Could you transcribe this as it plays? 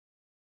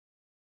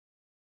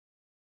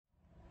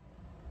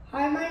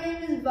Hi, my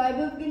name is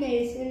Vaibhav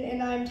Ganesan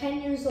and I'm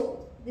 10 years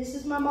old. This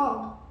is my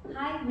mom.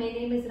 Hi, my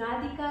name is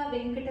Radhika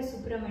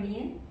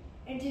Venkatasubramanian.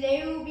 And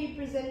today we will be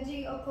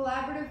presenting a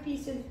collaborative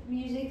piece of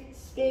music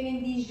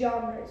spanning these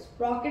genres: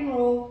 rock and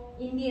roll,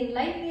 Indian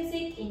light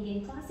music,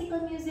 Indian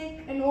classical music,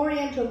 and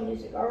Oriental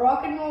music. Our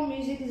rock and roll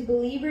music is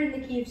Believer in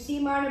the key of C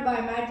minor by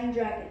Imagine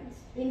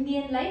Dragons.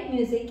 Indian light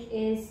music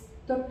is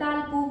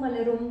Tottal Poo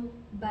Malarum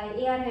by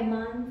A.R.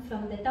 Rahman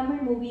from the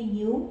Tamil movie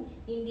New.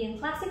 Indian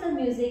classical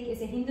music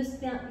is a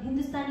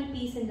Hindustani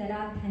piece in the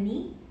Raga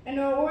Dhani. And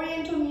our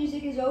Oriental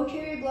music is O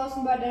Cherry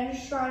Blossom by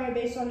Dennis Schreiner,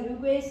 based on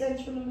Uguay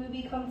sense from the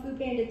movie Kung Fu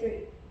Panda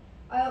 3.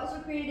 I also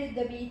created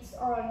the beats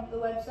on a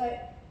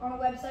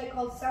website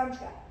called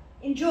Soundtrack.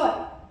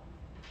 Enjoy!